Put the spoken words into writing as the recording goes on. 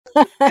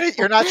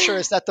You're not sure,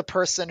 is that the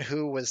person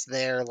who was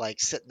there like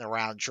sitting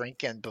around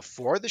drinking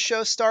before the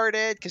show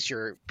started because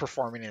you're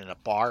performing in a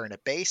bar in a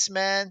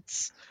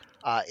basement?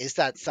 Is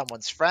that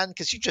someone's friend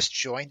because you just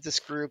joined this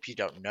group? You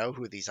don't know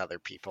who these other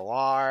people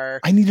are.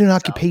 I need an So,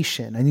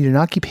 occupation. I need an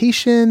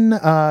occupation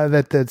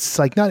that's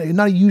like not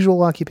a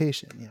usual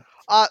occupation. Yeah.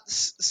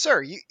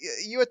 sir,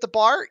 you at the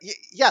bar?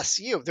 Yes,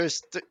 you.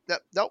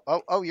 No.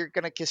 Oh, you're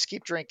gonna just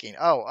keep drinking.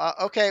 Oh,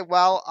 okay.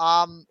 Well,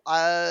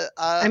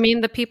 I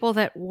mean, the people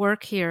that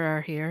work here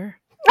are here.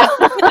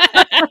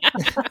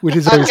 Which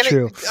is always can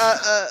true.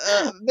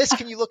 Miss,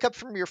 can you look up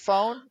from your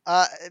phone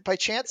by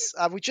chance?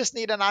 We just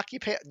need an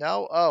occupation.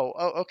 No.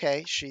 Oh,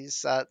 okay.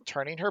 She's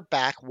turning her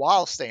back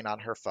while staying on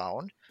her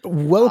phone.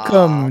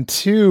 Welcome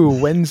to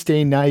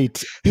Wednesday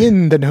night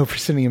in the No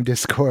Proscenium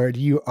Discord.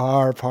 You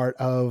are part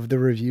of the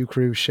review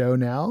crew show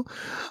now.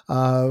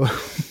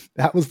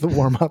 That was the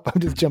warm up.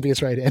 I'm just jumping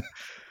us right in.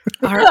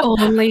 Our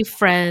only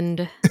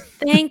friend.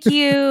 Thank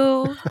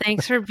you.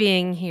 Thanks for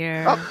being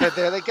here. Oh,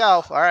 there they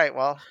go. All right.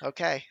 Well,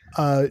 okay.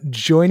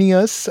 Joining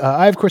us,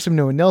 I, of course, am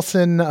Noah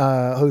Nelson,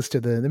 host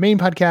of the main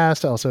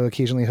podcast, also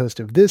occasionally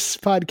host of this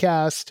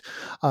podcast.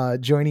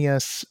 Joining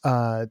us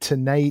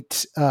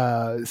tonight,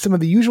 some of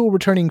the usual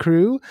returning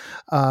crew.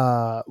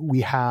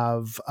 We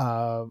have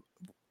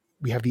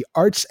the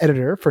arts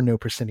editor for No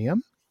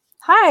Proscenium.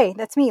 Hi,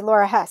 that's me,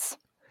 Laura Hess.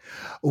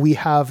 We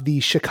have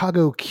the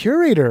Chicago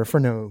curator for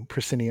No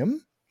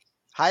Proscenium.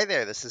 Hi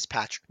there. This is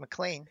Patrick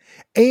McLean.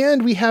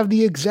 And we have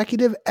the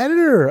executive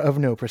editor of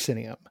No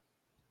Proscenium.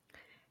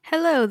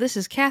 Hello, this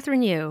is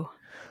Catherine Yu.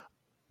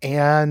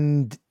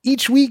 And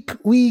each week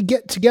we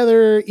get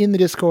together in the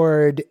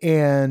Discord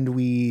and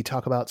we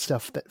talk about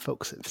stuff that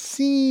folks have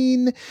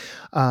seen.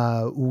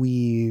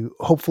 We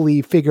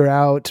hopefully figure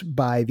out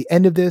by the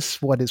end of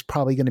this what is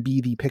probably going to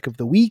be the pick of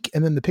the week.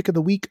 And then the pick of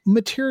the week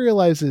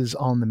materializes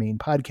on the main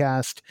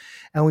podcast.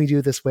 And we do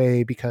it this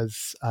way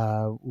because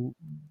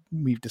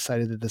we've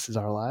decided that this is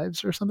our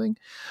lives or something.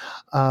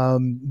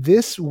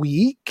 This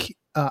week,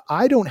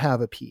 I don't have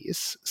a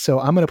piece, so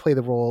I'm going to play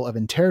the role of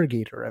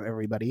interrogator of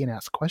everybody and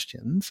ask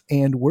questions.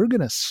 And we're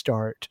going to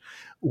start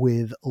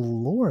with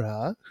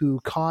Laura, who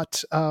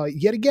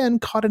yet again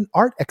caught an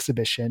art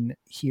exhibition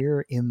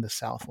here in the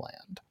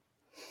Southland.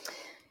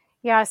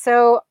 Yeah,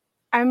 so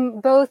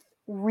I'm both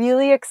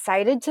really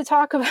excited to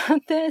talk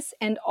about this,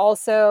 and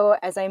also,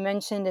 as I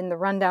mentioned in the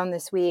rundown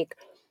this week,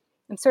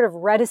 I'm sort of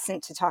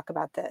reticent to talk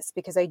about this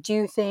because I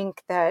do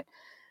think that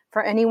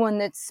for anyone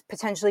that's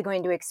potentially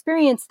going to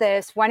experience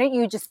this, why don't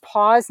you just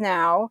pause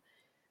now,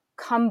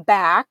 come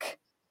back,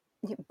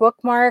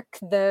 bookmark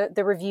the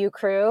review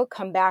crew,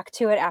 come back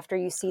to it after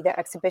you see the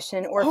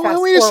exhibition, or fast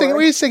forward.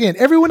 Wait a second.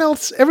 Everyone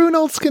else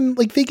can,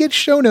 like, they get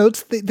show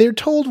notes. They're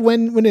told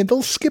when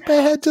they'll skip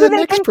ahead to So the they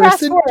next can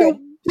person. fast forward.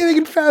 They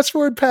can fast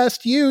forward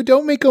past you.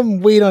 Don't make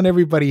them wait on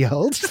everybody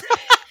else.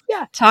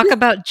 Yeah. Talk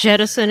about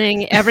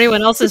jettisoning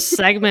everyone else's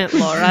segment,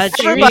 Laura.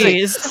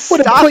 Everybody, Jeez.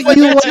 Would have stop put what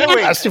you you're doing.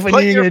 last if I Put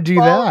knew you your were going to do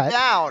phone that.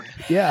 down.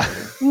 Yeah.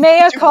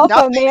 Mea Do culpa,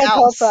 nothing mea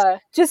else. culpa.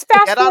 Just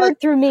fast Get on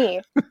forward through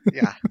me.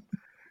 Yeah.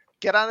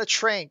 Get on a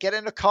train. Get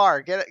in a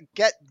car.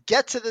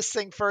 Get to this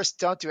thing first.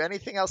 Don't do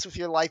anything else with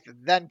your life.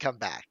 Then come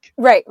back.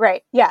 Right.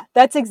 Yeah,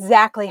 that's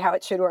exactly how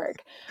it should work.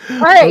 All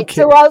right,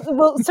 Okay. so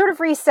we'll sort of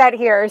reset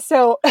here.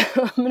 So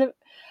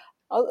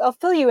I'll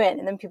fill you in,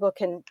 and then people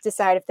can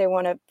decide if they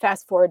want to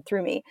fast forward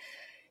through me.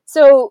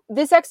 So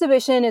this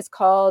exhibition is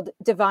called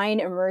Divine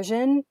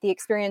Immersion, the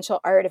Experiential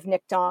Art of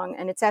Nick Dong,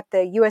 and it's at the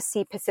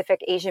USC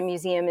Pacific Asia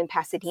Museum in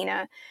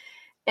Pasadena.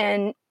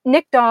 And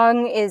Nick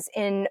Dong is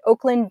an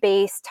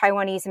Oakland-based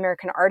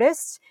Taiwanese-American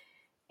artist,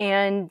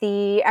 and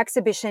the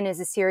exhibition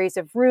is a series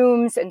of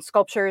rooms and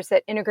sculptures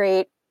that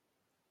integrate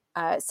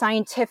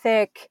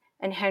scientific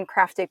and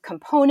handcrafted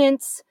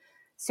components,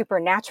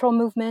 supernatural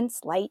movements,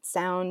 light,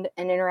 sound,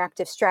 and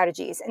interactive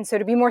strategies. And so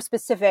to be more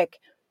specific,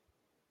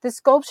 the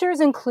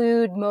sculptures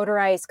include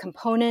motorized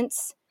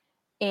components,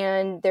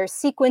 and there's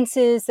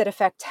sequences that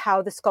affect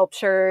how the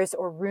sculptures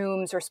or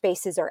rooms or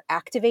spaces are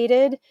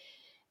activated.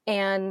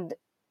 And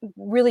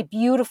really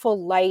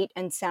beautiful light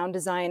and sound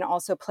design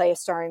also play a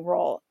starring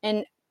role.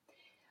 And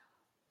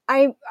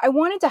I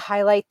wanted to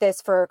highlight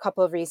this for a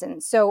couple of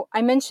reasons. So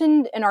I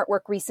mentioned an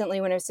artwork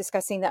recently when I was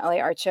discussing the LA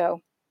Art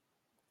Show,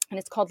 and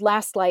it's called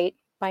Last Light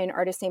by an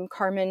artist named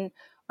Carmen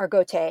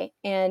Argote.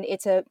 And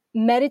it's a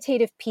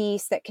meditative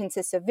piece that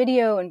consists of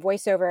video and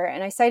voiceover.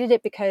 And I cited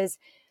it because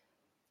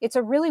it's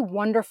a really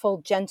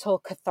wonderful, gentle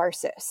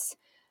catharsis.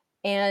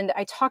 And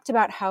I talked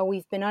about how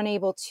we've been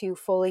unable to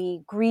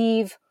fully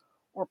grieve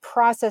or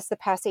process the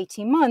past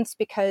 18 months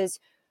because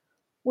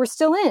we're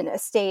still in a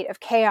state of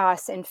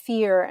chaos and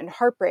fear and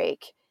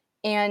heartbreak.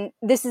 And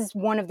this is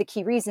one of the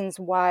key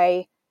reasons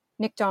why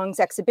Nick Dong's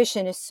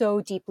exhibition is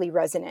so deeply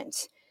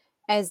resonant.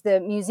 As the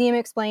museum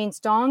explains,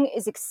 Dong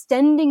is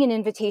extending an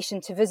invitation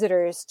to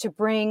visitors to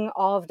bring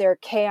all of their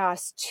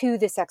chaos to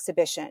this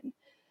exhibition.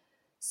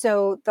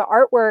 So the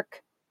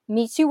artwork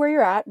meets you where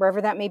you're at,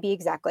 wherever that may be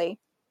exactly.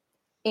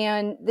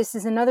 And this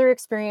is another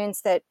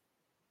experience that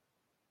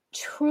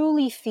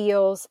truly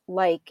feels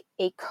like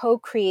a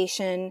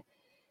co-creation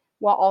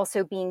while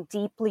also being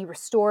deeply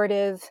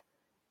restorative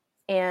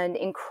and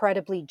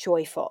incredibly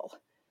joyful.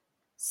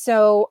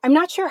 So I'm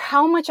not sure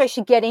how much I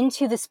should get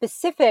into the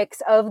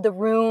specifics of the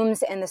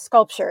rooms and the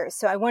sculptures.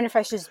 So I wonder if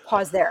I should just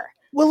pause there.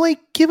 Well, like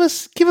give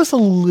us a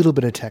little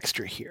bit of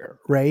texture here,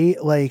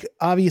 right? Like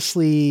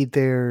obviously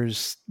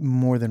there's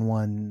more than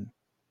one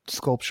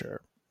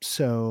sculpture.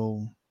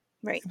 So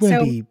Right.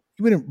 you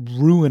wouldn't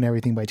ruin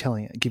everything by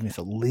telling it. Give us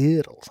a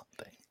little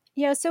something.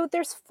 Yeah, so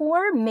there's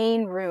 4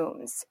 main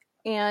rooms.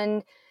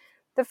 And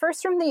the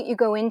first room that you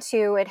go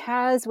into, it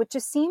has what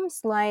just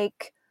seems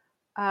like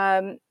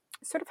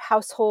sort of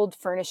household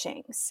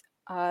furnishings.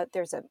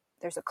 There's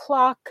a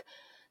clock,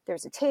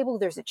 there's a table,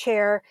 there's a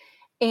chair,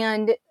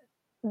 and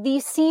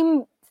these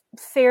seem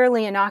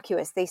fairly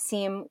innocuous. They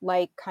seem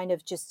like kind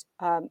of just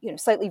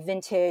slightly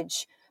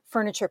vintage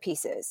furniture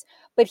pieces.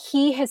 But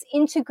he has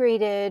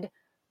integrated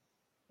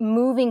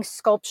moving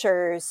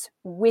sculptures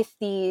with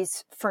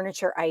these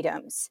furniture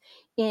items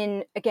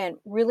in, again,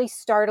 really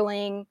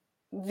startling,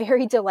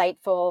 very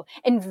delightful,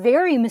 and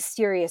very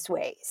mysterious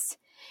ways.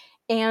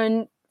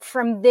 And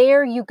from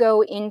there, you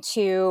go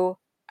into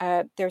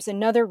there's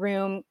another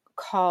room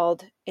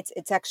called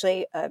it's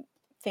actually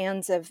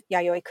fans of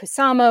Yayoi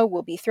Kusama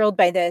will be thrilled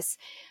by this.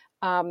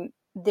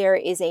 There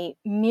is a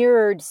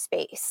mirrored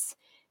space,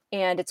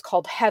 and it's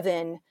called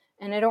Heaven.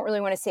 And I don't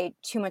really want to say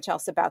too much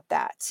else about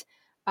that.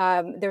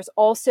 There's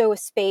also a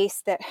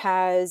space that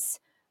has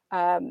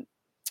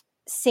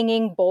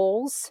singing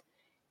bowls,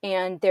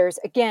 and there's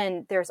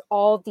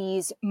all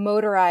these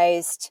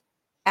motorized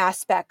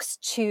aspects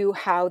to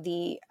how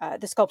the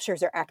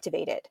sculptures are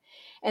activated.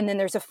 And then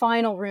there's a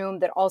final room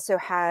that also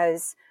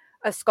has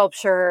a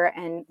sculpture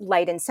and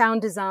light and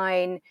sound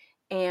design.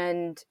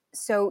 And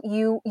so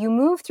you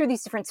move through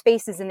these different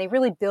spaces, and they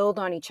really build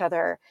on each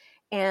other.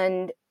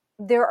 And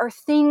there are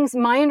things,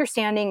 my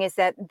understanding is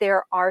that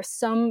there are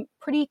some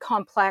pretty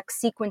complex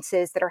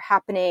sequences that are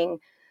happening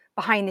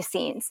behind the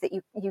scenes that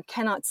you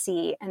cannot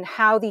see, and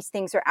how these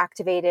things are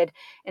activated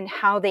and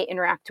how they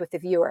interact with the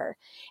viewer.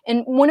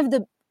 And one of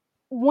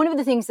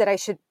the things that I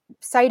should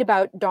cite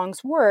about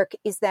Dong's work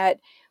is that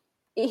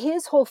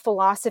his whole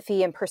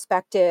philosophy and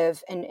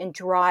perspective and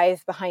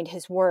drive behind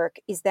his work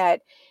is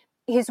that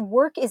his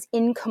work is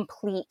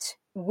incomplete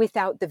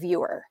without the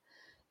viewer.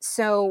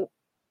 So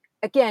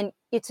again,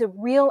 it's a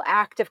real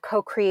act of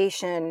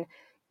co-creation.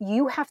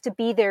 You have to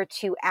be there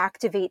to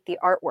activate the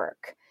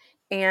artwork,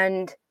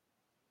 and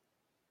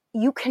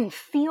you can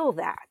feel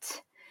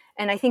that.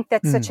 And I think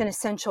that's such an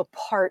essential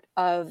part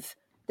of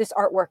this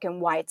artwork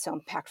and why it's so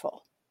impactful.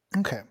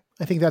 Okay.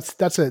 I think that's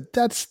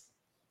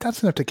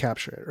enough to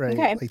capture it, right?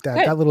 Okay, Like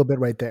good. that little bit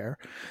right there,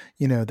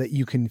 that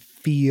you can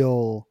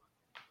feel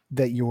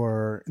that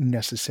you're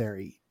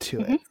necessary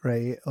to it,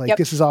 right? Like Yep.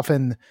 this is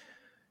often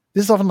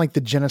like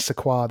the je ne sais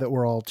quoi that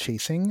we're all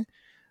chasing.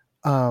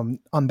 On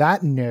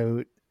that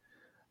note,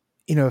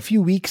 a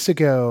few weeks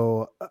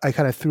ago, I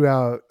kind of threw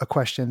out a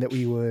question that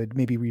we would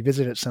maybe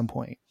revisit at some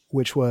point,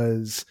 which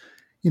was,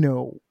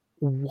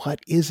 what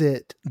is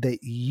it that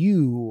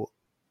you,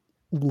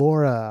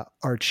 Laura,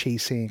 are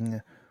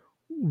chasing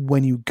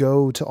when you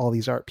go to all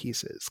these art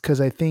pieces? Because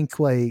I think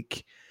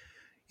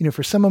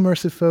for some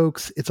immersive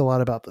folks, it's a lot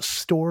about the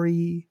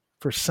story.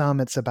 For some,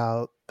 it's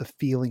about the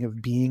feeling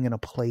of being in a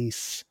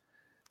place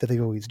that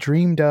they've always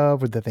dreamed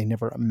of or that they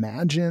never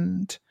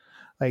imagined.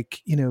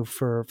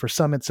 For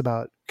some, it's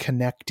about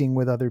connecting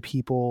with other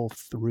people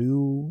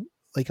through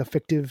like a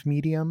fictive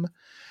medium.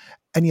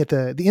 And yet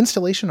the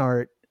installation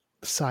art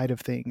side of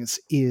things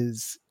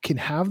can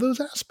have those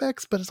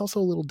aspects, but it's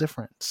also a little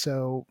different.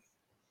 So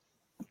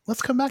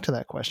let's come back to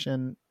that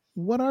question.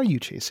 What are you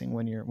chasing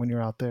when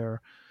you're out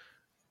there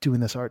doing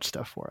this art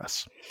stuff for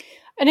us?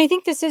 And I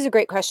think this is a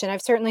great question.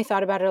 I've certainly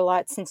thought about it a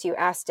lot since you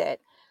asked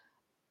it.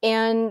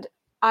 And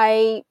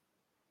I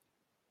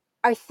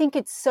think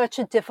it's such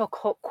a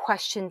difficult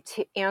question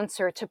to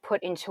answer, to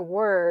put into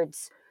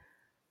words,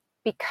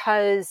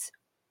 because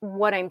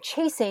what I'm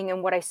chasing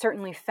and what I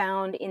certainly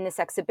found in this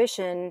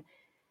exhibition,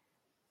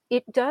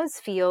 it does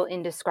feel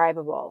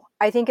indescribable.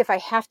 I think if I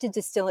have to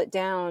distill it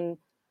down,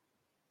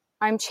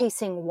 I'm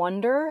chasing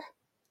wonder.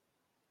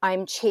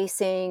 I'm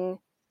chasing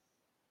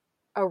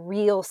a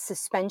real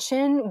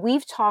suspension.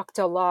 We've talked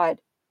a lot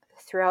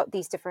throughout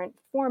these different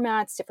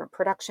formats, different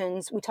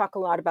productions. We talk a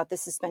lot about the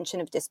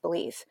suspension of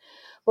disbelief.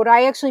 What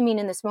I actually mean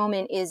in this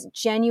moment is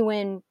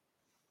genuine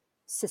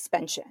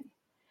suspension.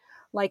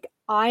 Like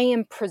I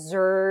am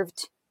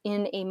preserved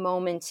in a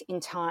moment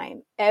in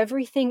time.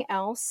 Everything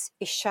else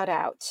is shut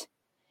out.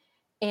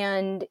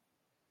 And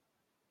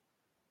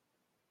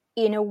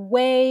in a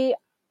way,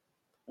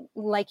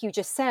 like you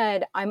just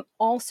said, I'm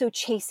also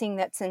chasing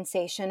that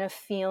sensation of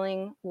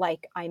feeling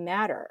like I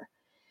matter.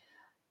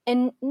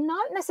 And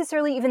not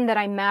necessarily even that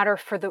I matter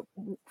for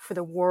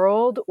the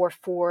world or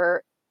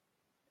for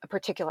a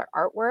particular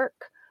artwork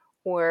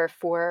or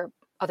for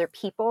other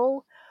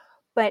people,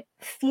 but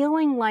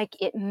feeling like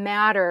it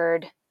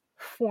mattered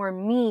for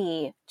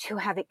me to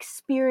have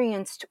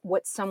experienced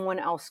what someone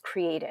else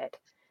created.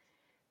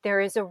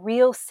 There is a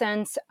real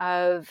sense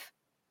of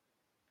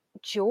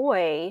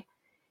joy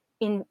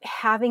in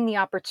having the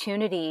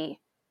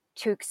opportunity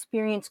to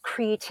experience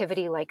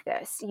creativity like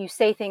this. You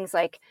say things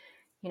like,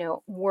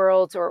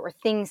 worlds or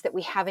things that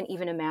we haven't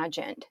even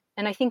imagined.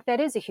 And I think that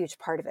is a huge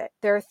part of it.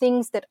 There are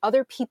things that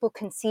other people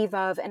conceive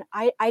of, and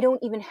I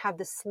don't even have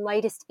the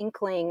slightest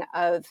inkling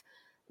of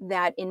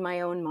that in my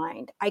own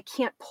mind. I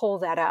can't pull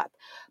that up.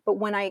 But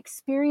when I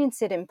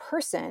experience it in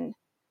person,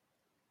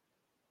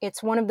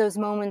 it's one of those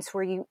moments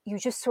where you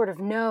just sort of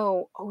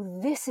know,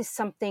 oh, this is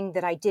something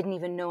that I didn't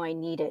even know I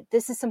needed.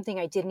 This is something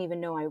I didn't even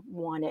know I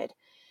wanted.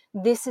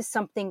 This is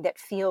something that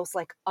feels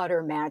like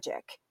utter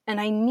magic. And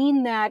I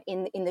mean that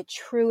in the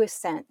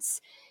truest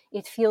sense.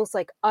 It feels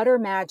like utter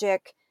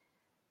magic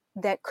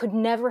that could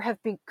never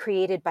have been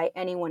created by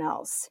anyone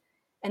else.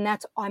 And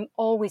I'm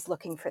always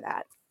looking for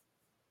that.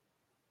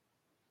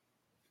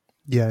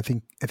 Yeah, I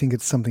think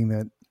it's something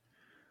that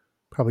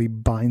probably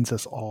binds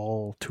us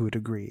all to a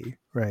degree,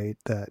 right?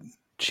 That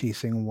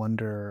chasing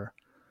wonder.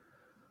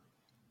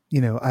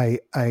 I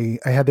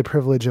had the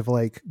privilege of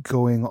like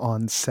going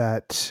on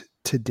set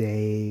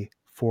today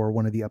for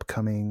one of the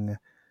upcoming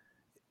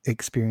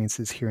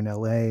experiences here in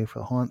LA for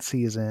the haunt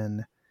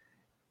season,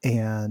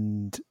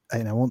 and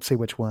I won't say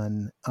which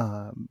one.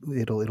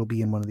 It'll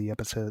be in one of the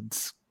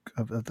episodes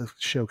of the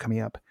show coming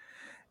up,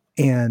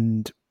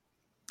 and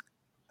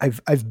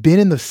I've been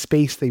in the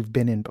space they've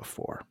been in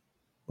before,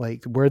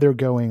 like where they're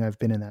going. I've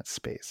been in that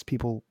space.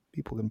 People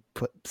can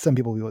put some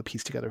people will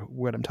piece together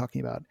what I'm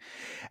talking about,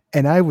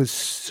 and I was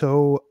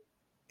so.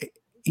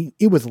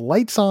 It was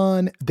lights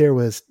on. There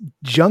was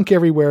junk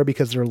everywhere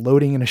because they're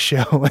loading in a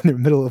show in the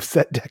middle of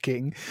set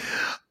decking,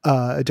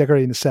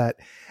 decorating the set.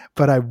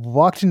 But I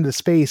walked into the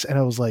space and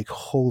I was like,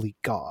 holy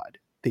God,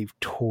 they've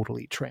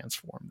totally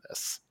transformed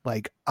this.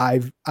 Like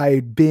I've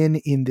been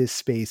in this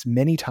space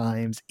many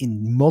times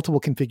in multiple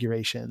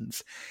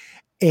configurations,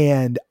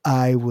 and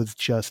I was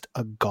just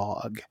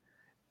agog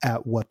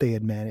at what they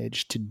had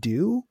managed to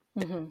do.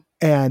 Mm-hmm.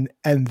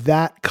 And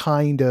that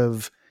kind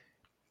of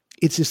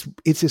it's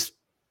just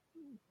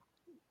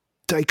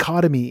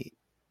dichotomy.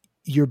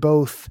 You're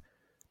both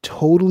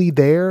totally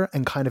there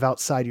and kind of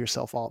outside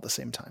yourself all at the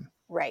same time.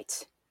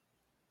 Right.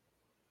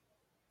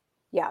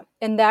 Yeah.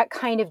 And that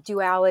kind of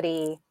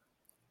duality,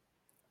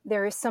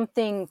 there is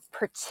something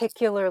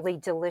particularly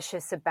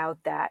delicious about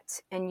that.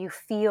 And you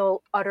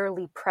feel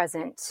utterly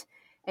present.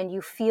 And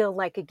you feel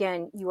like,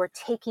 again, you are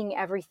taking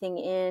everything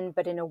in,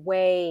 but in a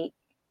way,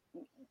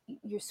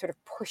 you're sort of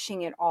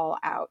pushing it all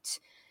out.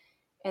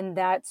 And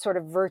that sort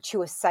of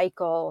virtuous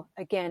cycle,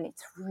 again,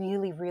 it's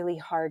really, really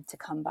hard to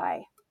come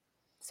by.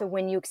 So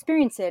when you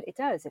experience it, it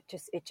does.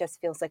 It just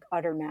feels like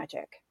utter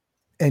magic.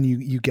 And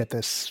you get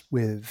this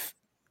with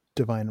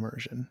Divine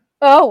Immersion.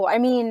 Oh, I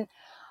mean,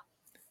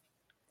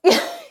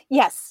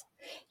 yes,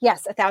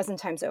 1,000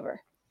 times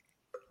over.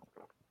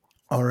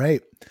 All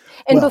right.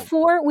 And Well,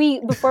 before we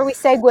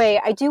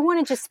segue, I do want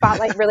to just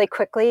spotlight really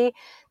quickly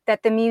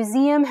that the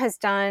museum has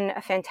done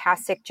a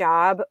fantastic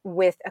job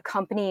with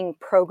accompanying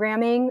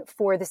programming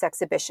for this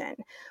exhibition,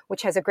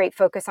 which has a great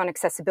focus on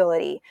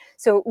accessibility.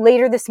 So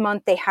later this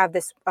month, they have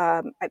this,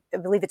 I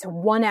believe it's a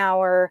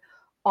 1-hour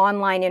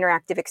online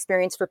interactive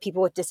experience for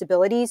people with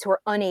disabilities who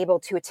are unable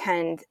to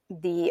attend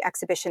the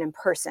exhibition in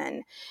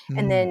person.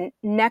 And then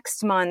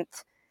next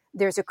month,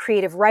 there's a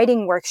creative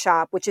writing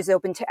workshop, which is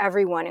open to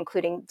everyone,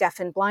 including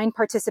deaf and blind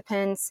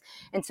participants.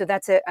 And so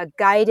that's a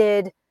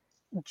guided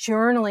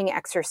journaling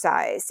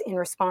exercise in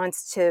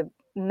response to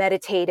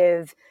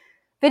meditative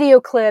video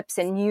clips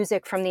and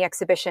music from the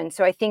exhibition.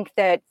 So I think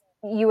that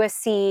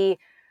USC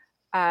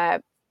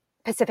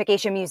Pacific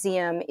Asia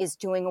Museum is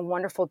doing a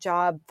wonderful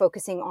job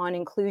focusing on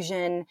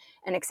inclusion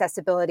and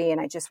accessibility.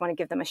 And I just want to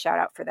give them a shout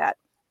out for that.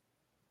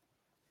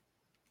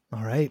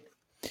 all right.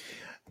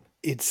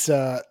 It's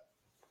I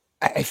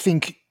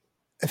think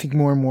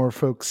more and more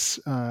folks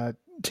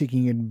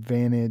taking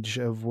advantage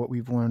of what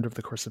we've learned over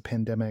the course of the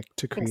pandemic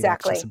to create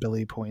Exactly.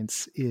 accessibility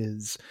points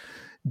is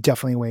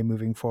definitely a way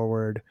moving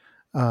forward.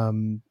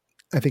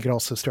 I think it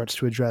also starts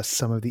to address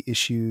some of the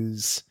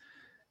issues,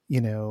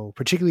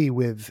 particularly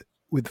with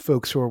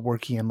folks who are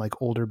working in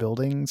like older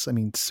buildings. I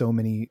mean, so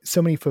many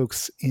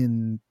folks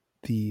in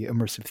the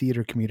immersive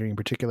theater community in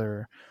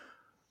particular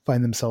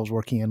find themselves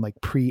working in like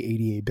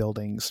pre-ADA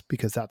buildings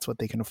because that's what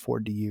they can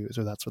afford to use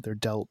or that's what they're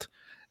dealt.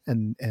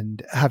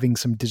 And having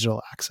some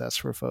digital access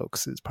for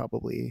folks is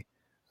probably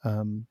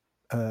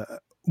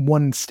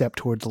one step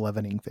towards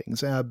leavening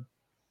things.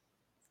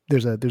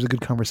 There's a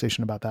good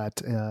conversation about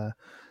that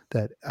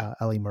that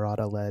Ali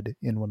Murata led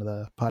in one of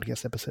the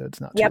podcast episodes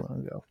not too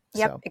long ago.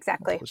 Yep, So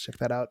exactly. let's check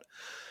that out.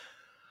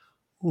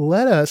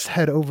 Let us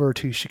head over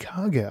to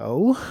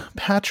Chicago.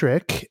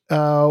 Patrick,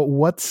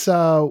 what's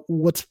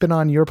been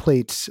on your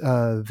plate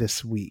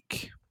this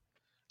week?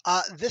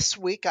 This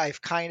week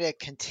I've kind of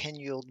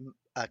continued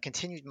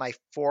my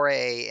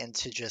foray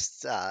into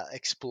just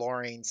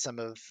exploring some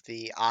of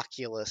the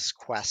Oculus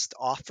Quest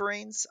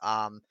offerings.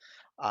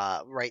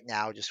 Right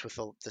now, just with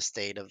the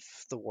state of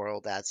the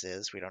world as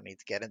is, we don't need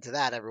to get into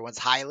that. Everyone's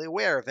highly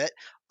aware of it.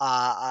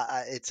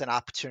 It's an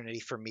opportunity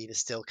for me to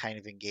still kind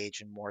of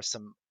engage in more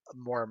some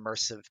more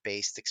immersive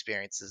based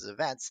experiences,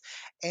 events.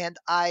 And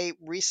I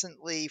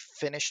recently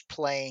finished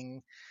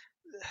playing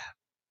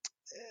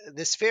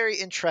this very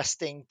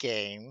interesting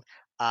game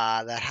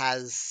that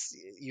has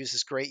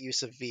uses great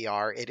use of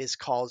VR. It is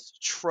called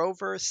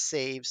Trover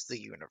Saves the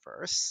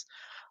Universe.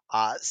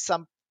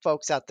 Some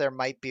folks out there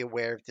might be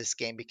aware of this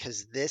game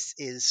because this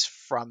is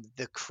from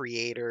the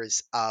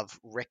creators of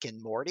Rick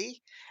and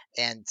Morty.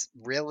 And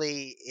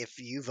really, if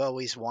you've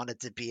always wanted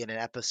to be in an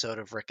episode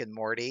of Rick and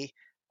Morty,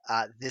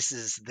 this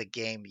is the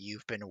game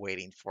you've been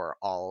waiting for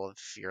all of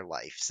your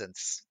life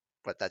since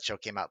what that show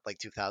came out like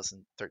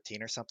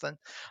 2013 or something.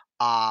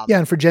 Yeah, Um,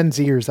 and for Gen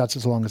Zers, that's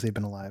as long as they've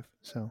been alive.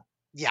 So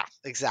yeah,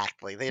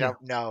 exactly. They yeah,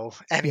 don't know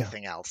yeah,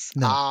 anything else.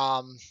 no.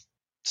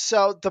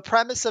 So the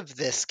premise of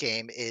this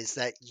game is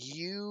that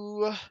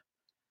you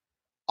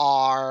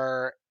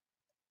are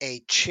a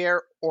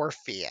chair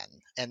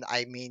Orphean, and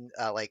I mean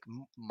like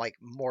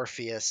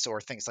Morpheus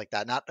or things like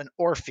that. Not an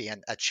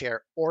Orphean, a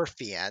chair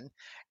Orphean,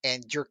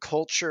 and your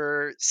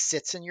culture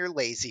sits in your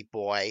lazy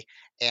boy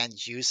and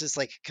uses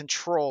like a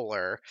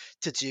controller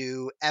to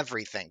do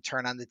everything.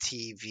 Turn on the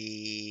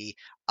TV,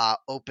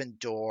 open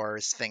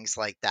doors, things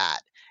like that.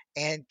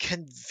 And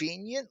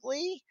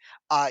conveniently,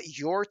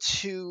 your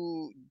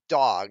two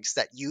dogs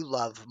that you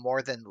love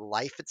more than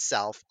life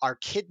itself are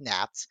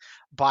kidnapped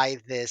by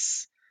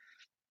this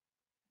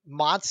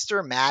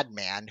monster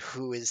madman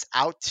who is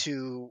out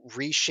to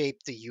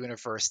reshape the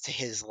universe to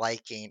his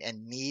liking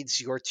and needs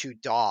your two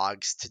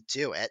dogs to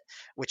do it,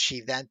 which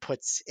he then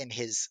puts in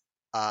his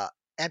uh,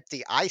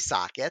 empty eye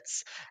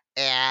sockets.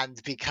 And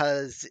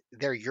because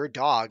they're your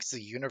dogs,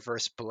 the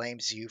universe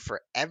blames you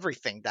for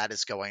everything that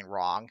is going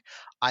wrong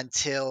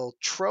until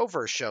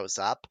Trover shows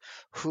up,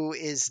 who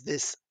is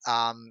this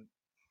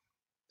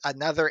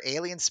another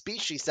alien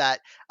species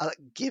that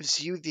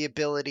gives you the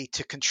ability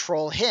to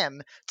control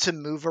him to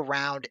move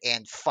around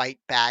and fight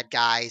bad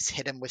guys,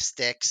 hit him with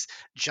sticks,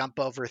 jump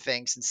over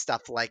things and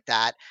stuff like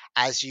that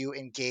as you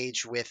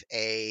engage with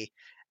a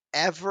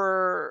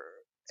ever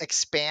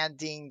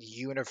expanding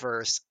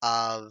universe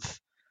of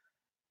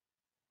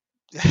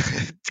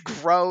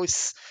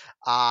gross,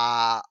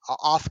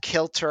 off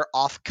kilter,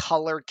 off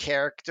color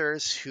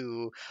characters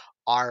who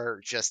are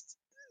just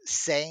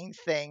saying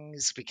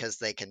things because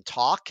they can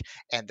talk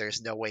and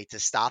there's no way to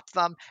stop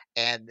them.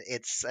 And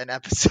it's an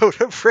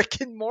episode of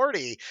Rick and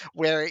Morty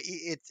where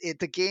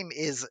the game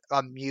is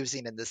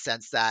amusing in the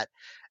sense that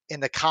in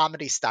the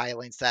comedy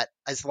stylings that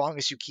as long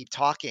as you keep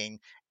talking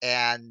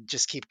and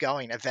just keep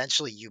going,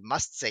 eventually you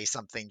must say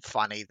something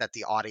funny that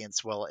the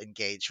audience will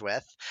engage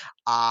with.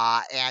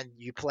 And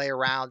you play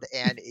around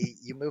and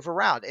you move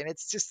around, and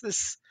it's just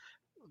this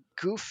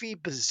goofy,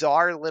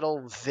 bizarre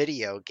little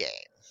video game.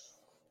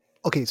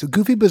 Okay, so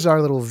goofy, bizarre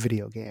little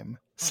video game.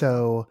 Hmm.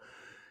 So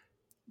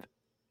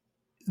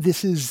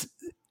this is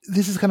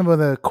this is kind of one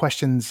of the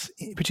questions,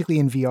 particularly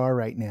in VR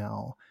right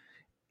now.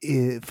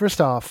 First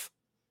off,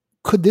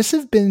 could this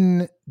have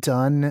been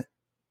done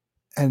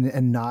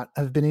and not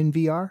have been in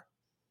VR?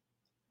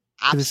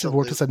 Could this have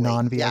worked as a Absolutely,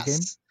 non VR game?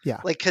 yes. Yeah.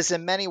 Like, because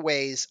in many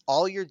ways,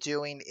 all you're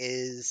doing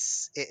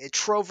is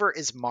Trover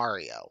is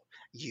Mario.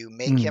 You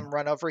make Mm. him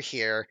run over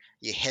here.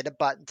 You hit a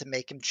button to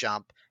make him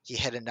jump. You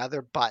hit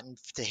another button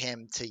to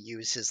him to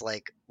use his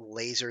like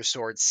laser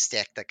sword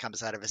stick that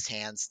comes out of his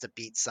hands to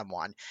beat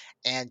someone.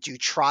 And you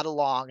trot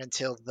along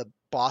until the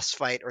boss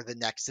fight or the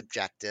next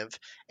objective,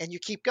 and you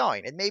keep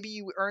going. And maybe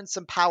you earn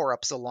some power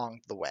ups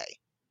along the way.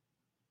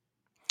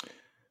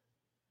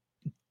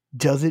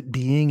 Does it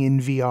being in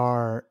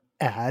VR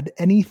add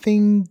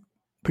anything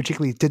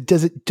particularly?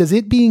 Does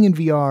it being in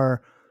VR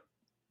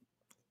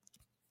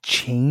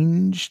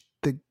change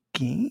the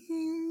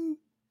game?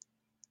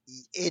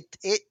 It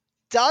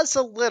does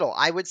a little.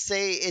 I would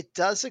say it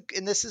does,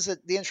 and this is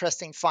the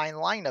interesting fine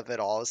line of it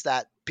all is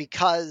that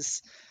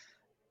because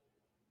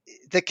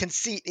the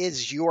conceit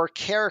is your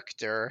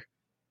character,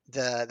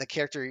 the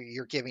character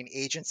you're giving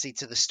agency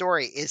to the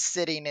story is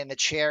sitting in a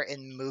chair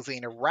and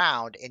moving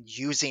around and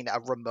using a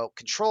remote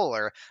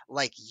controller,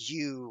 like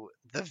you,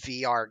 the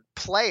VR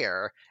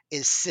player,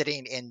 is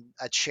sitting in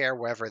a chair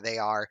wherever they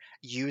are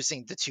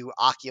using the two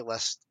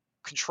Oculus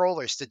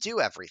controllers to do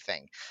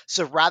everything.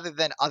 So rather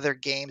than other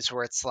games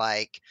where it's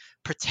like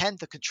pretend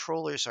the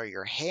controllers are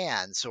your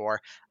hands or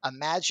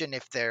imagine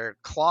if they're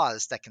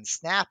claws that can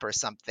snap or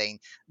something,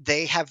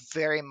 they have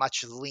very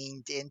much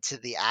leaned into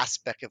the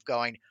aspect of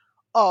going,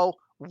 oh,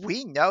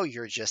 we know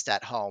you're just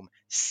at home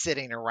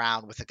sitting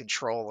around with a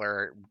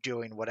controller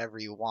doing whatever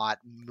you want,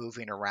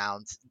 moving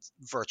around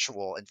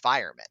virtual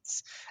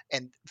environments.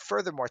 And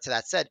furthermore, to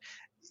that said,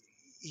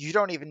 you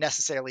don't even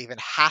necessarily even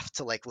have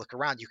to like look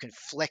around. You can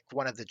flick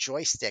one of the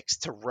joysticks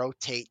to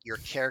rotate your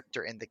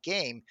character in the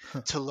game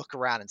Huh. to look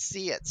around and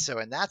see it. So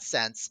in that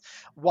sense,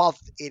 while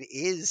it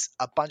is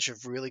a bunch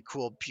of really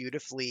cool,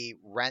 beautifully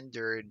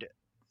rendered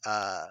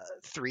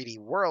 3D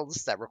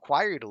worlds that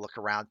require you to look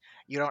around,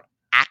 you don't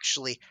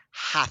actually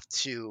have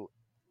to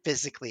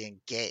physically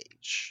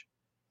engage.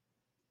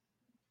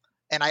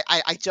 And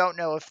I don't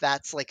know if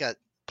that's like a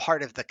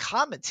part of the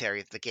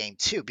commentary of the game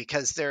too,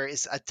 because there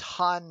is a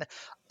ton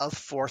of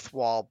fourth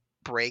wall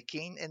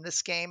breaking in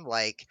this game.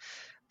 Like,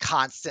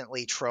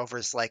 constantly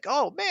Trover's like,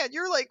 oh man,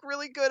 you're like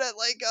really good at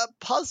like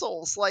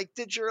puzzles. Like,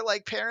 did your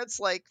like parents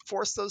like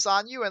force those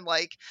on you? And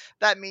like,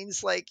 that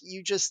means like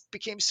you just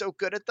became so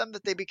good at them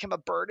that they become a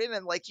burden.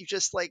 And like, you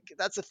just like,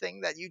 that's a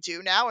thing that you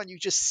do now. And you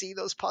just see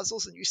those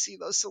puzzles and you see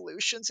those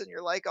solutions and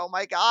you're like, oh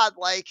my God,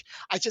 like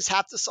I just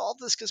have to solve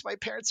this because my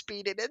parents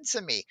beat it into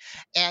me.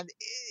 And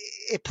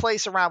it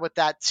plays around with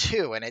that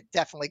too. And it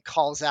definitely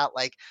calls out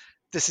like,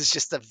 this is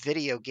just a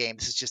video game.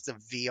 This is just a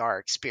VR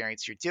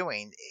experience you're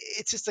doing.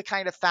 It's just a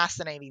kind of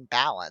fascinating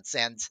balance.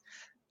 And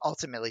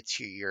ultimately,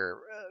 to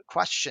your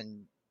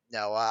question,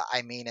 Noah,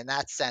 I mean, in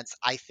that sense,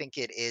 I think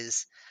it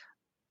is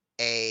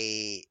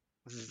a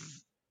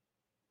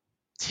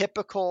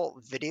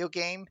typical video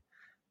game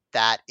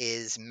that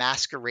is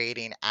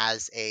masquerading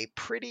as a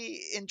pretty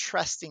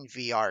interesting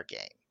VR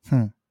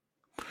game.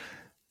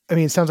 I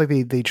mean, it sounds like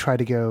they try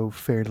to go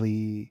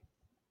fairly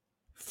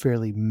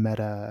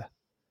meta.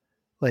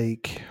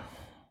 Like,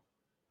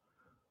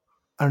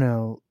 I don't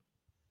know,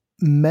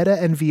 meta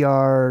and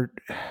VR,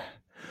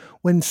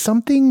 when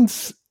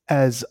something's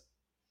as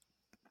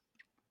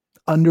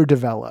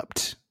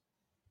underdeveloped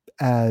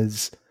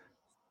as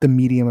the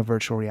medium of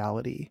virtual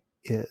reality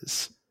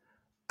is,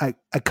 I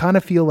kind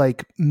of feel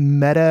like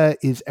meta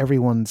is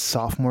everyone's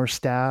sophomore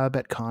stab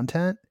at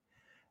content,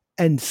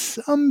 and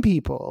some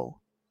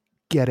people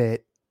get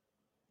it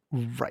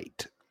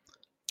right.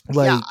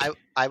 Like, yeah,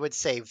 I would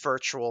say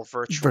virtual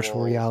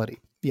reality.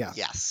 Yeah.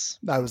 Yes.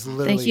 I was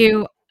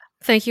literally.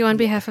 Thank you on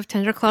behalf of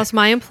Tender Claws,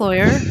 my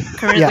employer,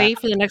 currently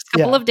for the next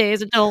couple of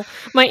days until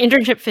my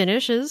internship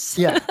finishes.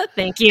 Yeah.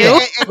 Thank you.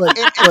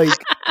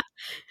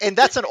 And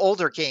that's an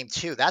older game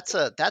too. That's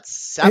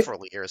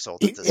several years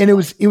old at this and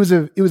point. it was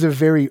a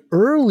very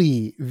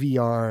early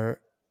VR.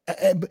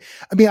 I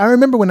mean, I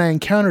remember when I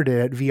encountered it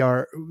at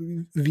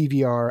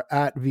VVR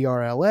at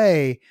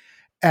VRLA,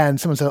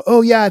 and someone said,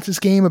 "Oh yeah, it's this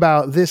game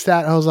about this,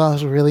 that." And I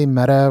was really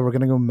meta. We're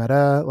gonna go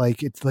meta.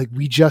 Like, it's like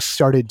we just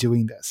started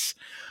doing this,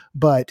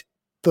 but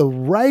the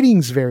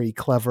writing's very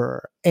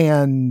clever,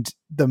 and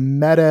the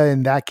meta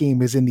in that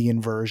game is in the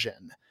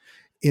inversion.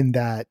 In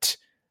that,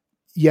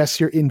 yes,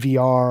 you're in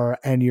VR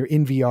and you're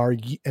in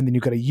VR, and then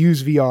you've got to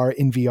use VR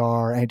in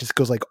VR, and it just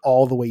goes like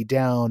all the way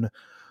down.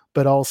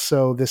 But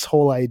also this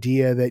whole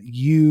idea that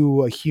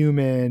you, a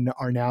human,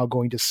 are now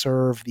going to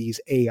serve these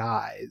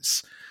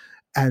AIs,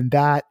 and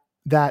that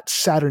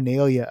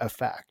Saturnalia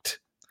effect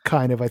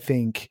kind of, I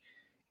think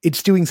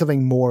it's doing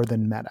something more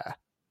than meta,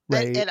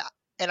 right?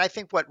 And I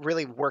think what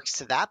really works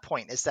to that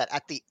point is that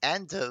at the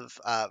end of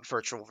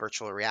virtual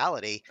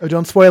reality. Oh,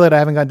 don't spoil it. I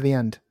haven't gotten to the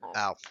end.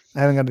 Oh, I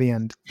haven't gotten to the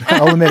end.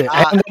 I'll admit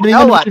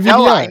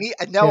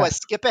it. Noah,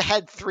 skip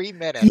ahead 3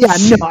 minutes. Yeah,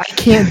 no, I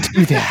can't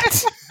do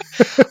that.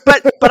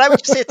 but I would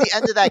just say at the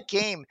end of that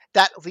game,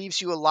 that leaves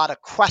you a lot of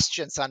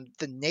questions on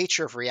the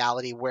nature of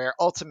reality, where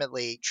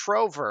ultimately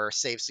Trover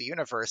saves the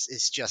universe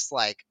is just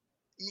like,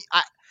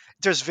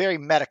 there's very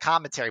meta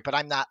commentary, but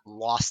I'm not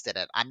lost in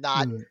it. I'm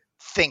not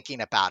thinking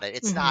about it.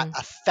 It's not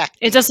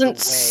affecting. It doesn't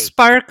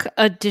spark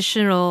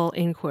additional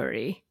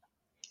inquiry.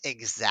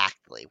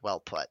 Exactly. Well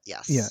put.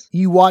 Yes. Yeah.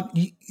 You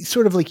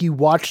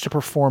watched a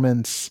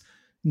performance,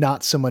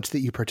 not so much that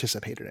you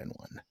participated in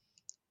one.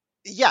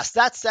 Yes.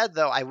 That said,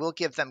 though, I will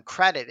give them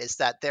credit is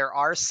that there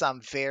are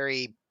some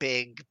very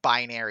big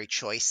binary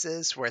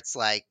choices where it's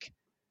like,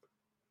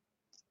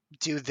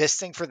 do this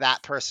thing for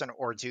that person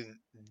or do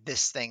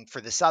this thing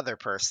for this other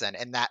person.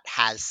 And that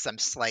has some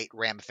slight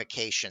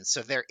ramifications.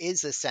 So there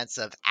is a sense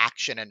of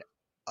action and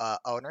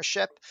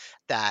ownership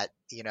that,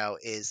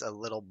 is a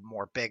little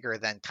more bigger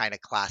than kind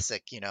of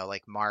classic,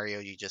 like Mario,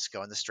 you just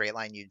go in the straight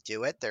line, you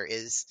do it. There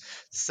is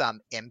some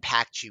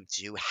impact you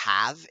do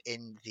have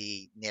in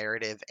the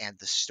narrative and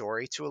the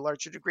story to a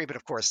larger degree. But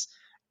of course,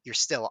 you're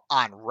still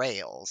on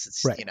rails.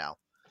 It's, right.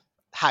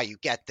 How you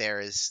get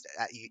there is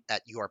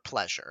at your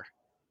pleasure.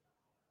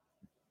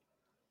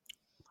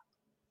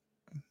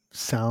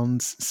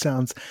 Sounds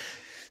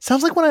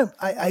like what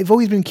I've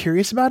always been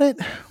curious about it,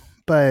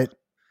 but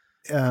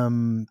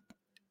now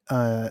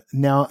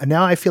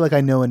I feel like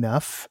I know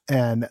enough,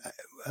 and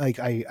like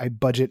I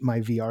budget my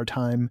VR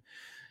time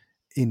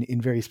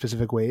in very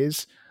specific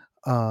ways.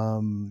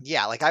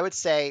 Yeah, like I would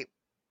say,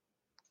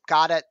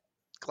 got it.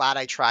 Glad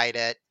I tried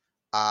it.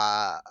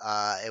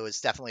 It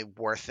was definitely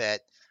worth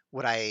it.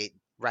 Would I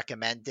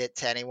recommend it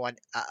to anyone?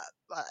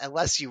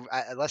 Unless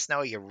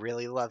Noah, you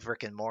really love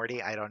Rick and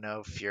Morty. I don't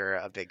know if you're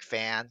a big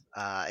fan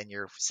and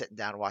you're sitting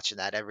down watching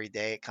that every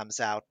day it comes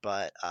out.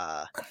 But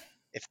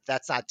if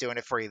that's not doing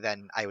it for you,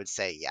 then I would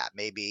say, yeah,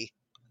 maybe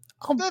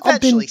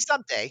eventually,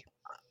 someday.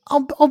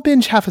 I'll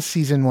binge half a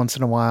season once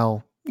in a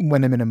while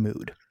when I'm in a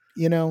mood.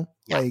 Yeah.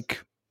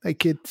 Like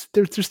it's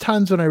there's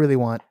times when I really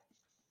want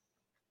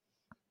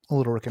a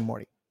little Rick and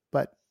Morty,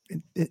 but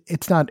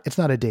it's not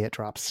a day it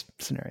drops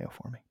scenario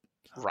for me.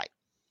 So. Right.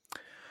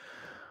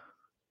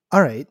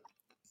 All right.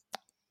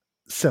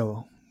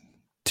 So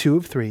 2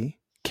 of 3,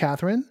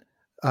 Catherine,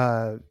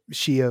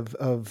 she of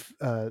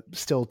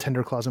still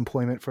Tender Claws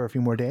employment for a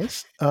few more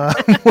days.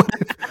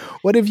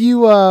 What have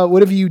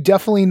you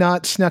definitely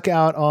not snuck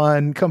out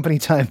on company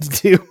time to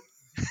do?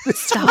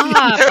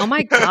 Stop. Oh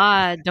my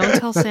God. Don't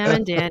tell Sam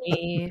and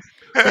Danny.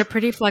 They're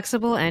pretty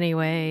flexible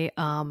anyway.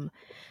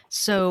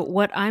 So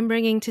what I'm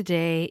bringing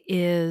today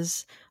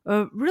is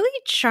a really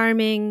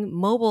charming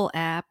mobile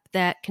app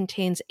that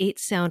contains 8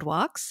 sound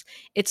walks.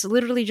 It's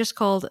literally just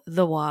called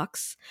The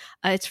Walks.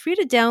 It's free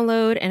to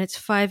download and it's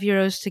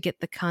 €5 to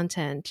get the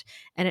content.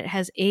 And it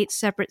has 8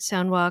 separate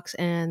sound walks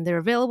and they're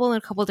available in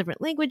a couple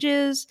different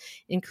languages,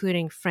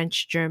 including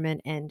French,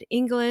 German, and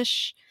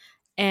English.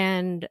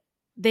 And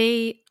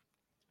they're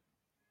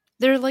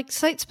like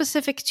site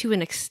specific to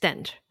an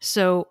extent.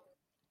 So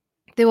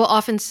they will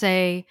often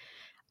say,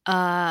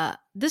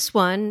 this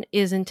one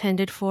is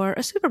intended for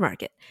a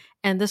supermarket,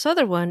 and this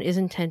other one is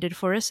intended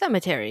for a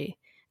cemetery,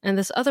 and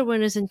this other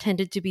one is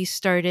intended to be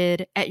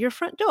started at your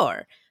front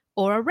door,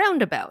 or a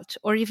roundabout,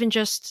 or even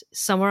just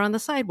somewhere on the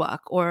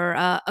sidewalk, or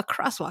a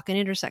crosswalk, an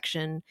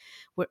intersection,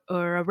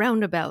 or a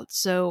roundabout.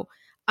 So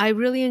I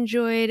really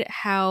enjoyed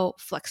how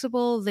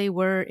flexible they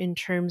were in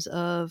terms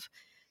of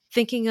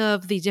thinking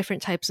of the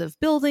different types of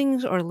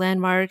buildings or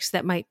landmarks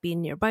that might be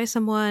nearby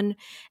someone.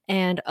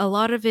 And a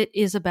lot of it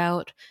is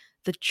about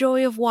the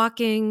joy of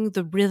walking,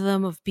 the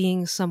rhythm of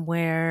being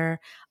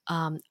somewhere.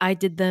 I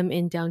did them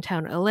in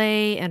downtown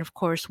LA. And of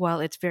course,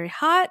 while it's very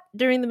hot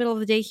during the middle of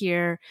the day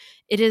here,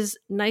 it is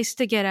nice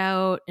to get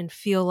out and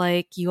feel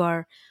like you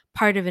are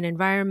part of an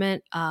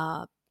environment.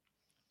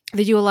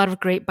 They do a lot of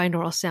great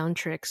binaural sound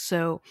tricks.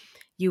 So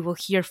you will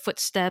hear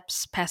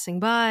footsteps passing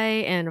by.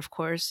 And of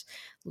course,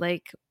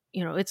 like,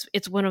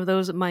 it's one of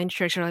those mind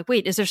tricks. You're like,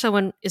 wait, is there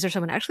someone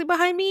actually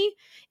behind me?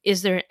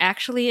 Is there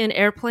actually an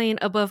airplane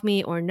above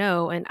me or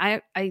no? And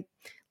I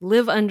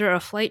live under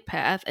a flight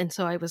path. And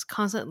so I was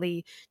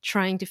constantly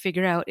trying to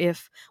figure out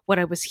if what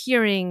I was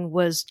hearing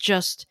was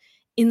just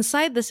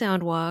inside the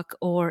sound walk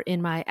or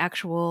in my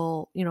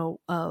actual,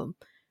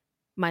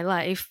 my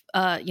life,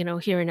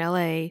 here in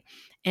LA.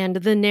 And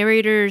the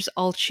narrators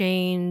all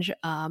change.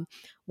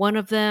 One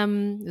of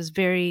them is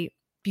very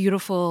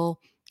beautiful,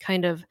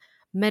 kind of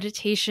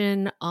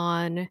meditation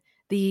on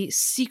the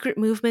secret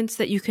movements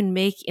that you can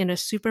make in a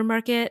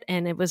supermarket.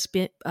 And it was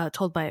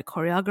told by a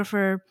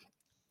choreographer.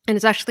 And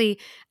it's actually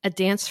a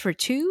dance for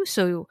two.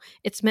 So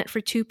it's meant for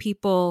two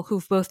people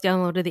who've both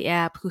downloaded the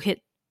app who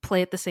hit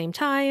play at the same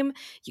time.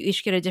 You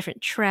each get a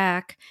different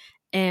track.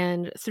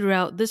 And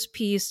throughout this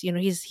piece,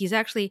 he's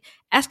actually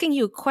asking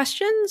you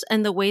questions,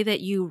 and the way that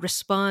you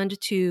respond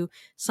to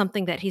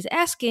something that he's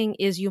asking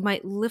is you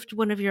might lift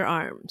one of your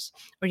arms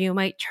or you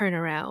might turn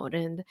around.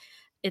 And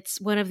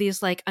it's one of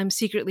these like, I'm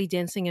secretly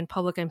dancing in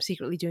public, I'm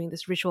secretly doing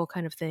this ritual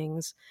kind of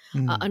things.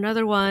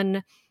 Another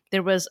one,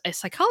 there was a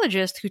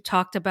psychologist who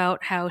talked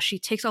about how she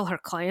takes all her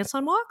clients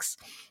on walks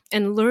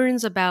and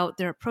learns about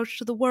their approach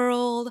to the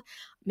world,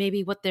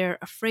 maybe what they're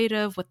afraid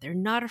of, what they're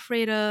not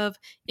afraid of,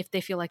 if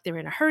they feel like they're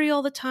in a hurry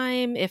all the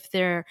time, if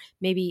they're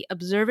maybe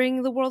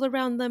observing the world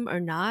around them or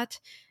not.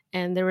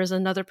 And there was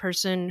another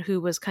person who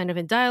was kind of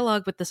in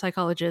dialogue with the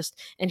psychologist,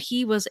 and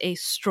he was a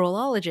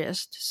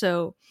strollologist.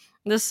 So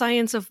the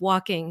science of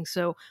walking.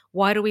 So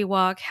why do we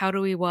walk? How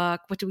do we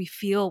walk? What do we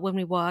feel when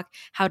we walk?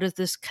 How does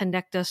this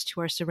connect us to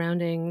our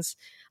surroundings?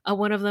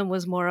 One of them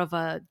was more of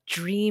a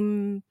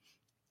dreamlike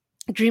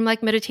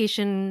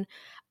meditation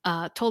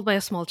told by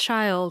a small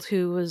child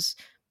who was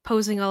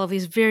posing all of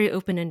these very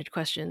open-ended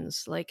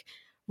questions, like,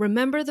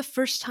 remember the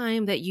first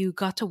time that you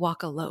got to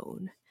walk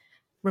alone?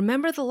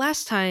 Remember the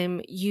last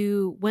time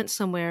you went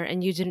somewhere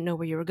and you didn't know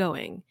where you were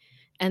going?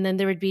 And then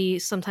there would be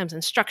sometimes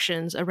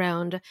instructions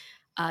around,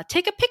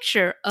 take a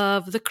picture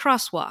of the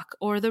crosswalk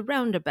or the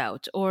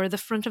roundabout or the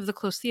front of the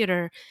closed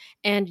theater.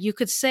 And you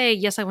could say,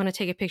 yes, I want to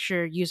take a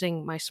picture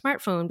using my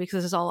smartphone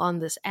because it's all on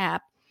this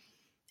app.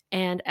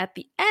 And at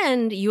the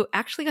end, you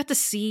actually got to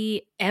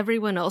see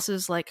everyone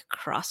else's like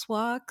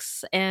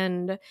crosswalks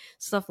and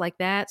stuff like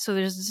that. So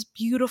there's this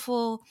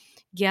beautiful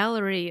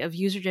gallery of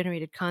user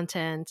generated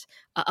content.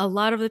 A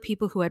lot of the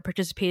people who had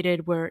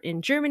participated were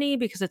in Germany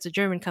because it's a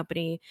German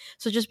company.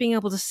 So just being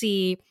able to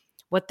see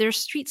what their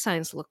street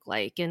signs look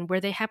like and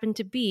where they happen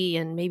to be.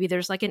 And maybe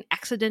there's like an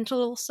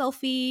accidental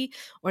selfie,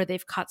 or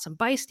they've caught some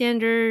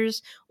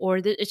bystanders,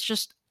 or it's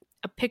just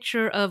a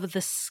picture of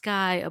the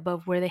sky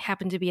above where they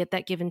happen to be at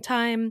that given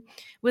time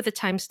with a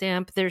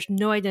timestamp. There's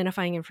no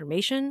identifying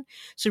information.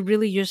 So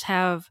really you just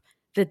have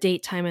the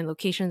date, time, and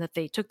location that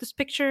they took this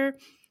picture,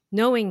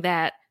 knowing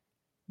that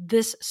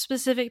this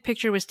specific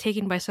picture was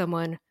taken by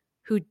someone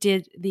who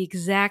did the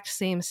exact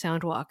same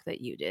sound walk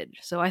that you did.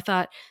 So I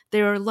thought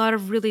there are a lot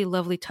of really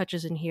lovely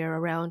touches in here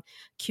around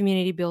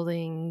community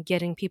building,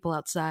 getting people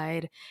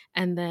outside,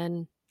 and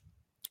then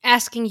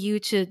asking you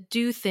to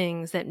do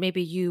things that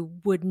maybe you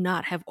would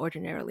not have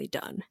ordinarily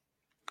done.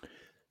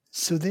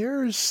 So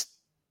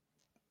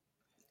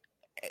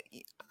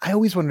I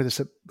always wonder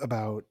this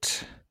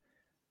about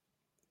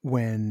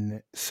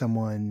when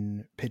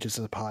someone pitches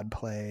a pod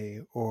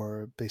play,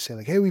 or they say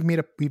like, hey, we've made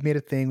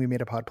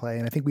a pod play.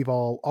 And I think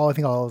all of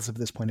us at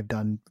this point have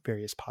done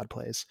various pod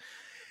plays.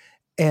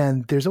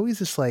 And there's always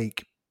this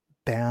like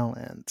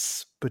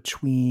balance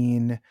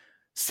between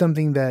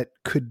something that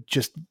could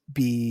just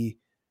be,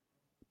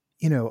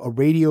 a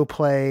radio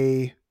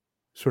play,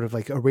 sort of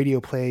like a radio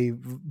play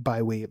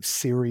by way of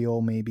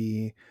serial,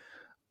 maybe,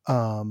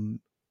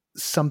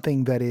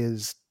 something that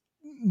is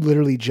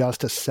literally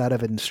just a set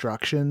of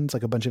instructions,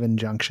 like a bunch of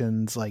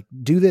injunctions, like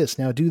do this,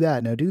 now do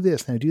that, now do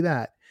this, now do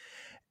that.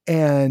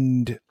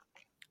 And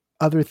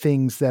other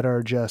things that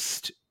are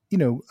just,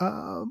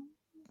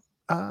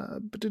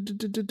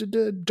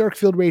 dark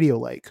field radio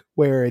like,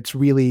 where it's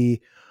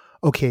really,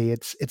 okay,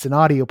 it's an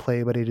audio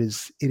play, but it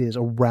is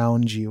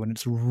around you, and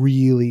it's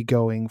really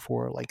going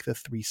for like the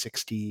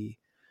 360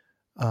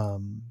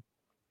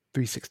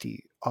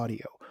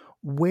 audio.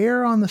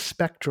 Where on the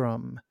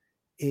spectrum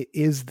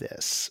is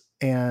this,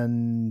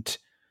 and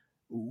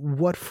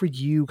what for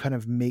you kind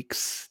of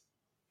makes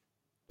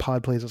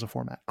pod plays as a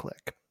format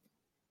click?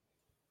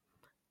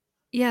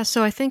 Yeah,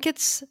 so I think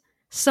it's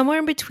somewhere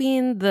in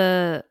between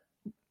the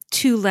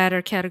two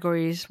latter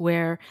categories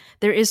where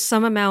there is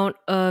some amount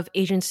of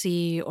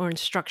agency or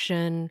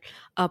instruction.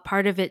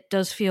 Part of it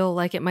does feel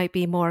like it might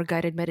be more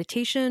guided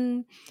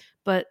meditation,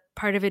 but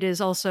part of it is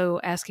also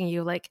asking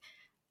you, like,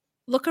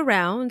 look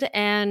around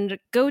and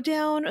go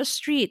down a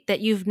street that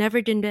you've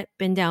never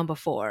been down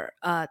before.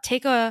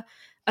 Take a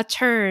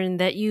turn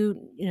that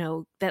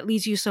that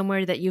leads you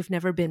somewhere that you've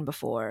never been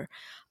before.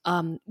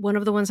 One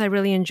of the ones I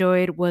really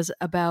enjoyed was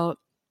about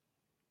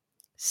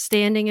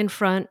standing in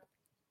front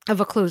of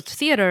a closed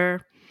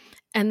theater,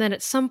 and then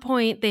at some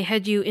point they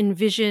had you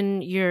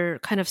envision your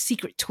kind of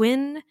secret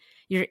twin.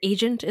 Your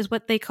agent is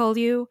what they call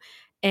you,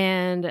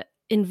 and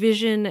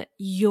envision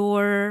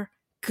your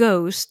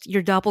ghost,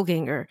 your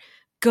doppelganger,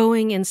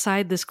 going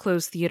inside this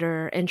closed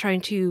theater and trying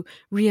to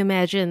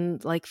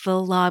reimagine like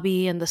the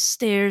lobby and the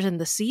stairs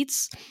and the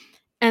seats.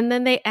 And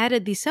then they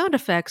added these sound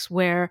effects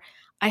where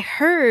I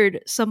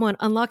heard someone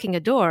unlocking a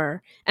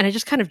door and I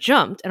just kind of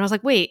jumped and I was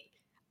like, wait,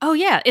 oh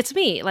yeah, it's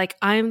me. Like,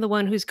 I'm the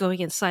one who's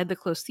going inside the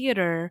closed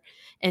theater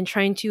and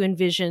trying to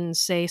envision,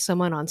 say,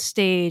 someone on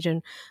stage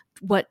and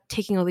what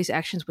taking all these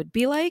actions would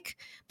be like.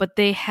 But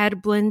they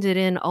had blended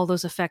in all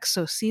those effects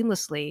so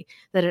seamlessly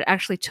that it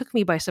actually took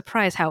me by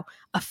surprise how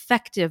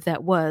effective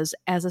that was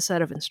as a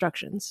set of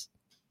instructions.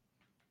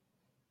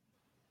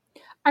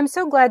 I'm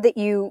so glad that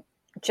you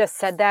just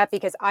said that,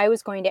 because I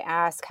was going to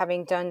ask,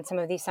 having done some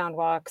of these sound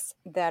walks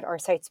that are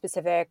site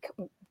specific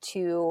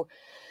to,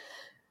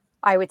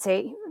 I would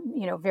say,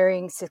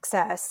 varying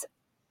success,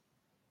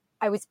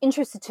 I was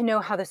interested to know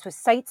how this was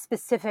site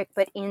specific,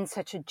 but in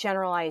such a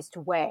generalized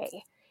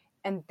way.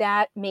 And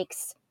that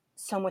makes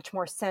so much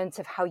more sense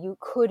of how you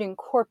could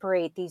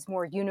incorporate these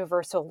more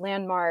universal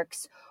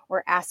landmarks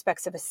or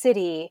aspects of a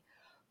city,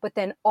 but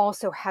then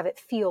also have it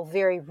feel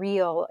very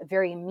real,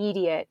 very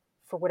immediate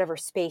for whatever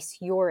space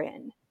you're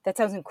in. That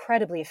sounds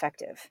incredibly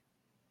effective.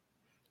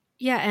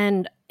 Yeah,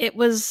 and it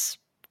was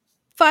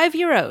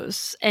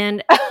 €5,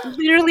 and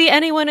literally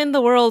anyone in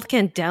the world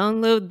can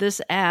download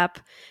this app.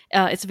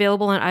 It's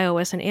available on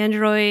iOS and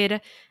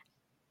Android,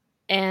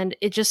 and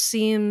it just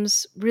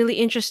seems really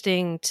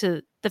interesting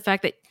to the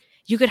fact that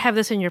you could have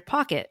this in your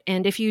pocket.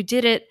 And if you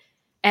did it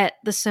at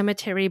the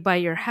cemetery by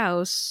your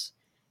house,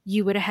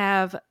 you would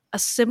have a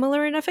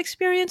similar enough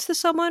experience to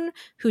someone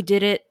who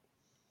did it,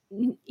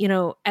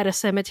 at a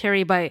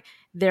cemetery by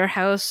their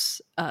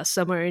house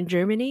somewhere in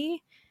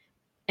Germany,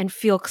 and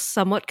feel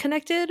somewhat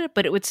connected,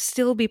 but it would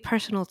still be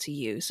personal to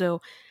you.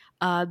 So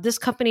this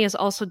company has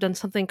also done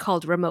something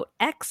called Remote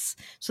X.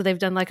 So they've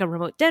done like a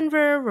Remote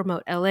Denver,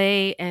 Remote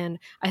LA, and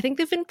I think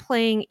they've been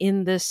playing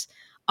in this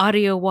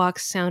audio walk,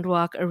 sound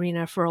walk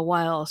arena for a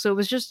while. So it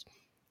was just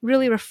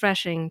really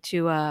refreshing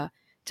to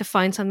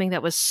find something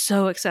that was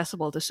so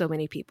accessible to so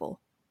many people.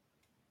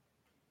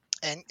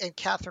 And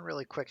Catherine,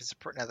 really quick, is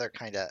another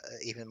kind of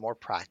even more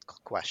practical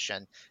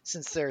question.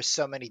 Since there's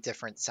so many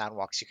different sound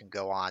walks you can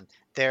go on,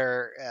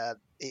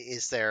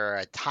 is there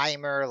a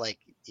timer, like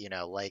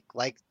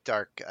like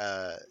dark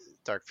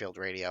field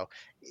radio?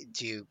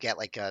 Do you get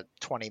like a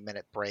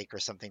 20-minute break or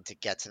something to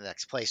get to the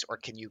next place, or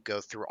can you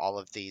go through all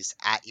of these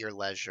at your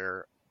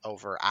leisure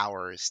over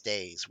hours,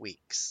 days,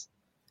 weeks?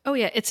 Oh,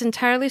 yeah, it's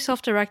entirely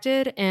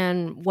self-directed,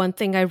 and one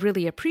thing I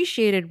really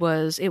appreciated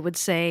was it would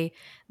say,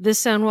 this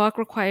sound walk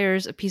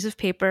requires a piece of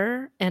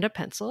paper and a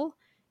pencil,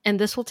 and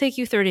this will take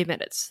you 30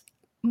 minutes.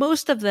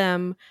 Most of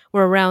them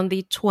were around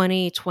the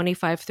 20,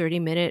 25,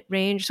 30-minute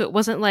range, so it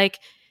wasn't like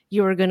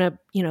you were going to,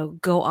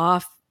 go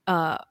off,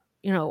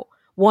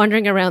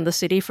 wandering around the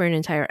city for an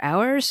entire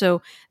hour.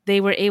 So they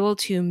were able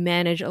to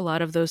manage a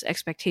lot of those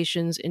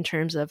expectations in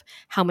terms of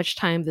how much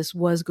time this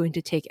was going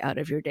to take out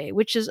of your day,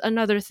 which is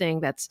another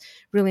thing that's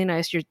really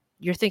nice.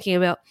 You're thinking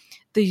about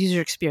the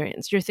user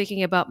experience. You're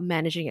thinking about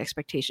managing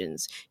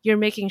expectations. You're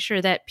making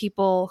sure that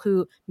people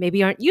who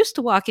maybe aren't used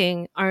to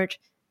walking aren't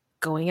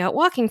going out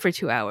walking for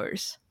 2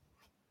 hours.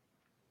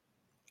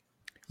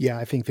 Yeah,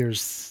 I think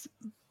there's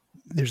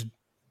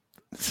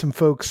some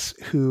folks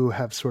who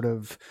have sort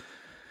of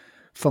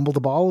fumbled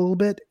the ball a little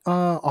bit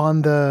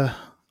on the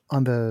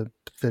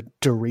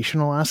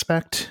durational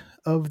aspect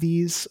of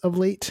these of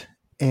late,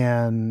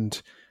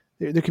 and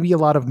there can be a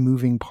lot of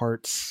moving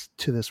parts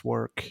to this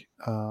work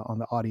on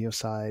the audio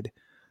side,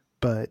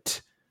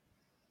 but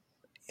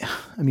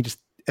I mean, just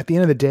at the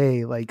end of the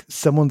day, like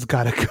someone's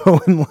got to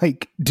go and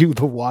like do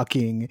the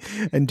walking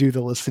and do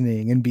the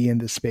listening and be in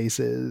the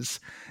spaces.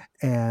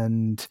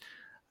 And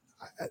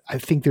I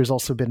think there's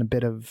also been a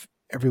bit of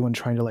everyone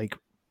trying to like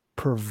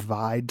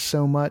provide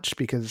so much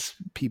because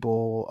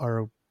people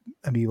are,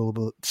 I mean, a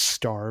little bit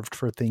starved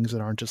for things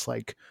that aren't just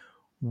like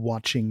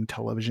watching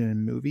television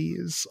and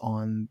movies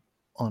on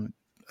a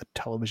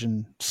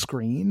television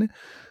screen.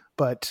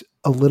 But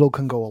a little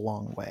can go a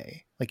long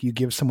way. Like you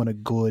give someone a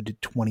good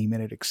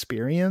 20-minute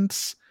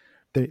experience,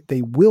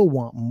 they will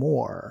want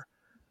more.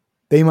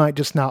 They might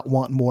just not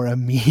want more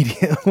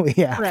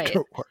immediately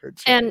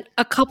afterwards. Right? And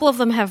a couple of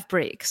them have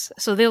breaks.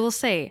 So they will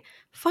say,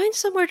 find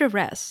somewhere to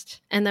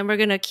rest. And then we're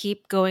going to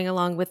keep going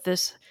along with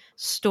this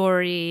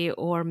story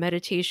or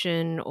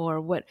meditation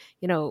or what,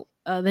 the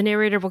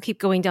narrator will keep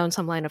going down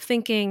some line of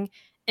thinking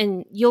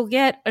and you'll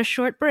get a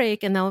short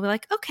break and they'll be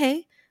like,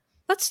 okay,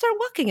 let's start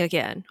walking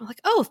again. I'm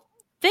like, oh,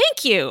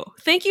 thank you.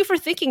 Thank you for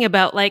thinking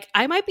about like,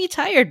 I might be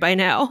tired by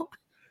now.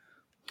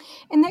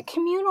 And that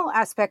communal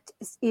aspect,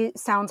 it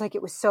sounds like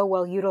it was so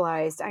well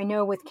utilized. I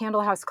know with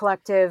Candle House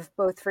Collective,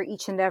 both for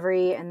Each and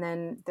Every and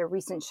then the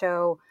recent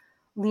show,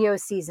 Leo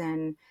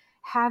Season,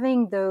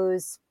 having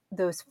those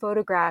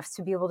photographs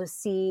to be able to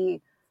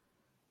see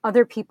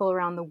other people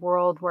around the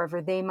world,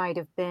 wherever they might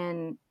have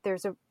been,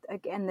 that's a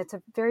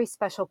very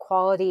special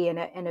quality and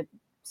a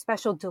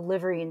special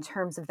delivery in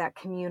terms of that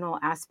communal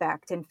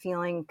aspect and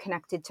feeling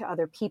connected to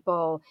other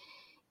people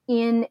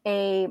in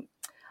a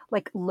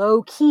like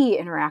low key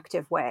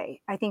interactive way.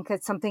 I think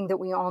that's something that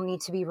we all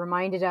need to be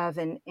reminded of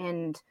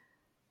and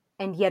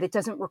yet it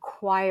doesn't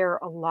require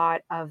a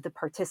lot of the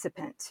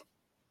participant.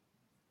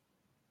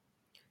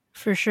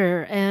 For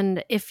sure.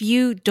 And if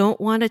you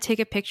don't want to take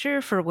a picture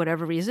for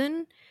whatever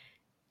reason,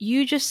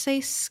 you just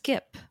say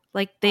skip.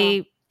 Like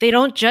they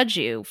don't judge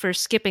you for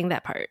skipping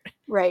that part.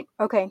 Right.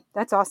 Okay.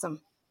 That's awesome.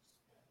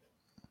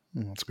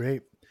 That's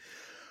great.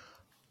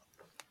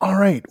 All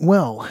right.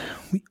 Well,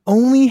 we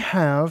only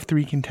have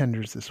 3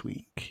 contenders this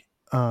week,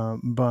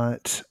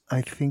 but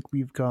I think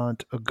we've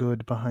got a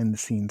good behind the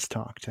scenes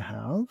talk to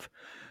have.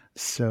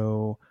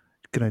 So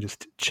gonna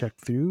just check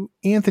through.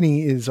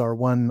 Anthony is our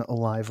one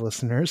live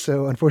listener.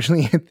 So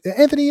unfortunately,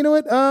 Anthony, you know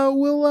what?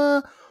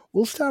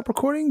 We'll stop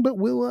recording, but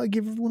we'll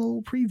give everyone a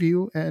little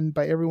preview. And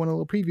by everyone a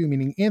little preview,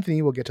 meaning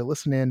Anthony will get to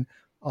listen in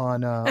on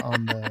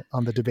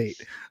the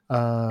debate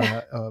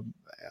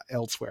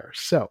elsewhere.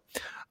 So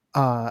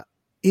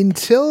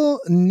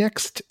until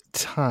next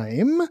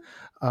time,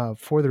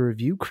 for the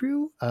review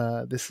crew,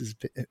 this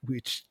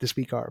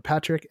week are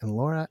Patrick and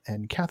Laura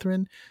and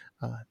Catherine.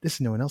 This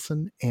is Noah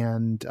Nelson,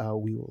 and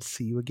we will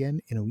see you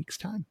again in a week's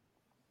time.